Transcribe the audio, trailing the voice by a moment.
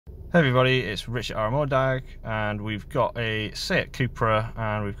Hey everybody, it's Richard Aramodag, and we've got a Seat Cupra,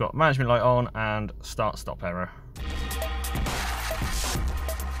 and we've got management light on and start-stop error.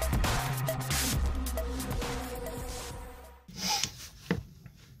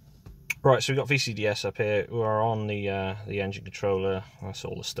 Right, so we've got VCDS up here. We're on the engine controller. That's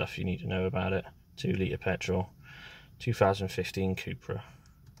all the stuff you need to know about it. 2 litre petrol, 2015 Cupra.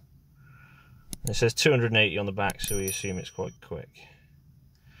 It says 280 on the back, so we assume it's quite quick.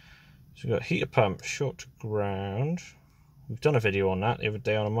 So we've got heater pump, short to ground. We've done a video on that the other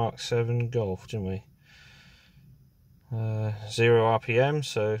day on a Mark 7 Golf, didn't we? 0 RPM,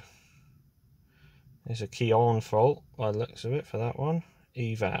 so there's a key on fault by the looks of it for that one.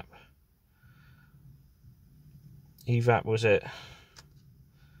 EVAP. EVAP was it?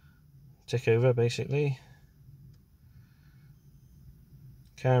 Tick over basically.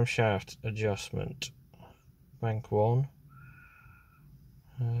 Camshaft adjustment. Bank 1.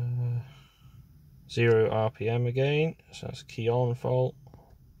 0 RPM again, so that's a key on fault.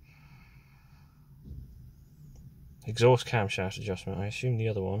 Exhaust camshaft adjustment, I assume the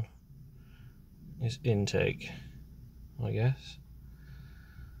other one is intake, I guess.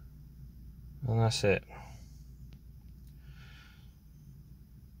 And that's it.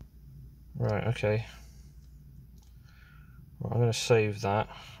 Right, okay. Right, I'm going to save that,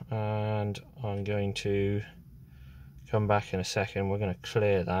 and I'm going to come back in a second. We're going to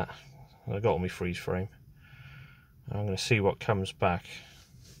clear that. I've got all my freeze frame. I'm going to see what comes back.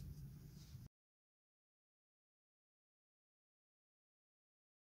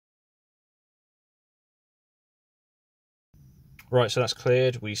 Right, so that's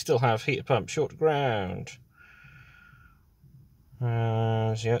cleared. We still have heater pump short to ground.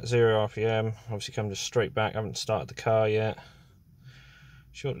 Yeah, 0 RPM. Obviously come just straight back. I haven't started the car yet.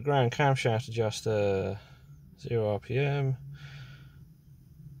 Short to ground camshaft adjuster. 0 RPM.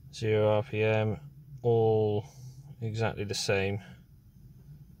 0 RPM. All exactly the same.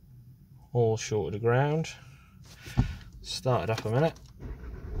 All short to ground. Start it up a minute.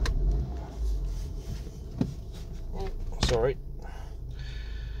 Oh, sorry.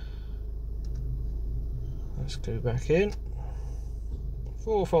 Let's go back in.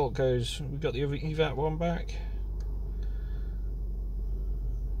 4 fault codes. We've got the EVAP one back.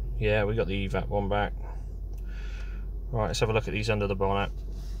 Yeah, we got the EVAP one back. Right, let's have a look at these under the bonnet.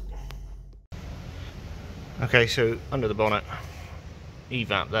 Okay, so under the bonnet,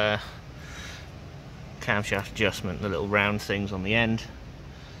 EVAP there, camshaft adjustment, the little round things on the end,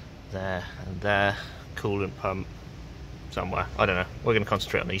 there and there, coolant pump somewhere, I don't know. We're going to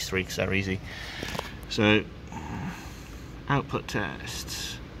concentrate on these 3 because they're easy. So, output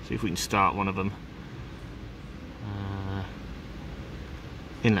tests, see if we can start one of them.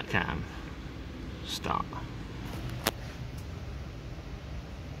 Inlet cam, start.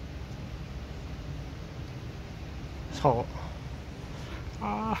 It's hot.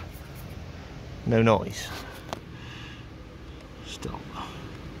 No noise. Stop.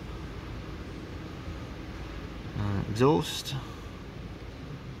 Exhaust.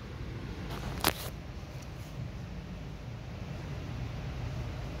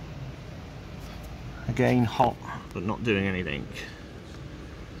 Again hot, but not doing anything.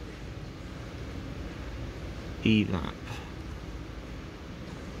 EVAP.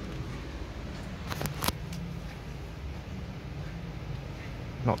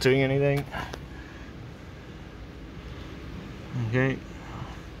 Not doing anything. Okay.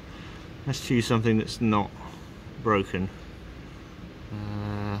 Let's choose something that's not broken.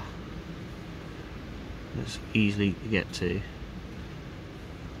 That's easy to get to.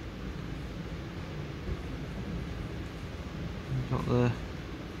 Got the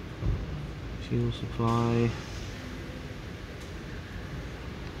fuel supply.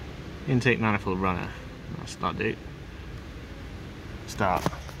 Intake manifold runner. That's that do. Start.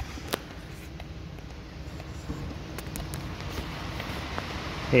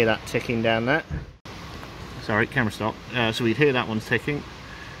 Hear that ticking down there. Sorry, camera stop. So we'd hear that one's ticking.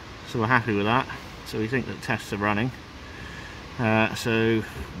 So we're happy with that. So we think that tests are running. So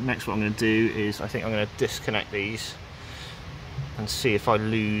next what I'm going to do is I think I'm going to disconnect these and see if I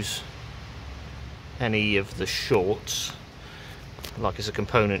lose any of the shorts, like is a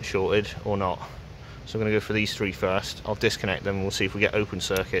component shorted or not. So I'm going to go for these 3 first. I'll disconnect them and we'll see if we get open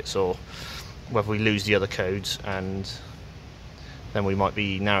circuits or whether we lose the other codes, and then we might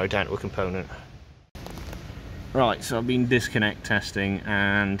be narrowed down to a component. Right, so I've been disconnect testing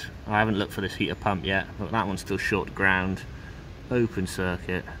and I haven't looked for this heater pump yet, but that one's still short to ground. Open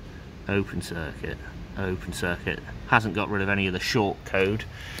circuit, open circuit, open circuit. Hasn't got rid of any of the short code.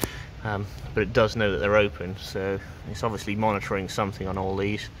 but it does know that they're open, so it's obviously monitoring something on all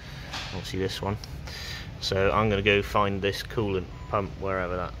these, obviously this one. So I'm going to go find this coolant pump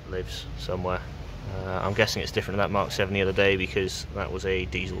wherever that lives, somewhere. I'm guessing it's different to that Mark 7 the other day because that was a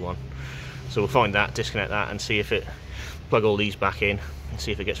diesel one. So we'll find that, disconnect that, and see if it, plug all these back in and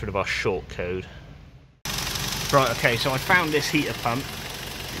see if it gets rid of our short code. Right, okay, so I found this heater pump.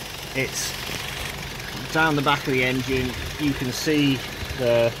 It's down the back of the engine. You can see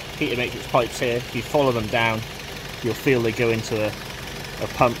the heater matrix pipes here. If you follow them down, you'll feel they go into a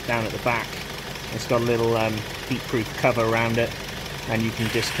pump down at the back. It's got a little heat-proof cover around it, and you can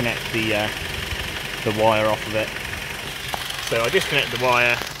disconnect the wire off of it. So I disconnected the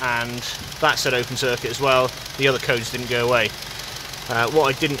wire, and that said open circuit as well. The other codes didn't go away.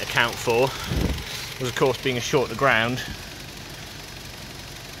 What I didn't account for was, of course, being a short to ground,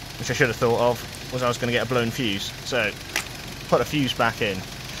 which I should have thought of, was I was going to get a blown fuse. So put a fuse back in.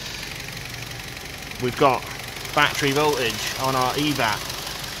 We've got battery voltage on our EVAP.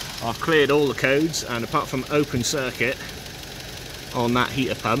 I've cleared all the codes, and apart from open circuit on that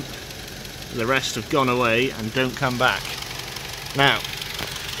heater pump, the rest have gone away and don't come back. Now,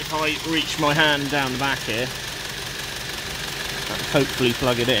 if I reach my hand down the back here, and hopefully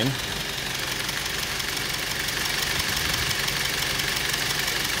plug it in,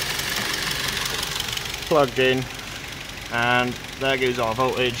 plugged in, and there goes our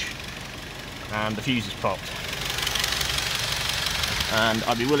voltage, and the fuse is popped. And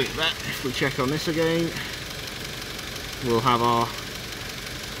I'd be willing to bet, if we check on this again, we'll have our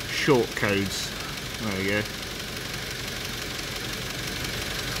short codes. There we go.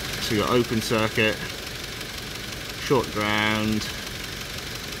 So we've got open circuit, short ground,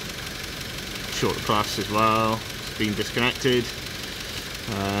 short plus as well. It's been disconnected.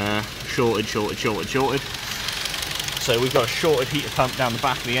 Shorted. So we've got a shorted heater pump down the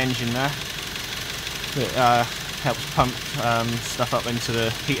back of the engine there. It helps pump stuff up into the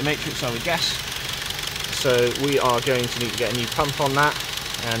heater matrix, I would guess. So we are going to need to get a new pump on that,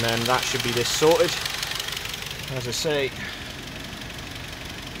 and then that should be this sorted. As I say,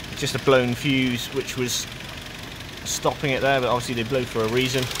 just a blown fuse which was stopping it there, but obviously they blow for a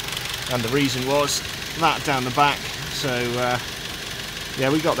reason, and the reason was that down the back. So yeah,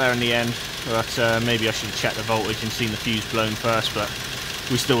 we got there in the end, but maybe I should have checked the voltage and seen the fuse blown first, but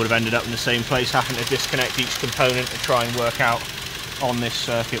we still would have ended up in the same place, having to disconnect each component to try and work out on this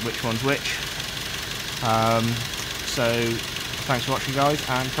circuit which one's which. So thanks for watching, guys,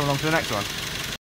 and come along to the next one.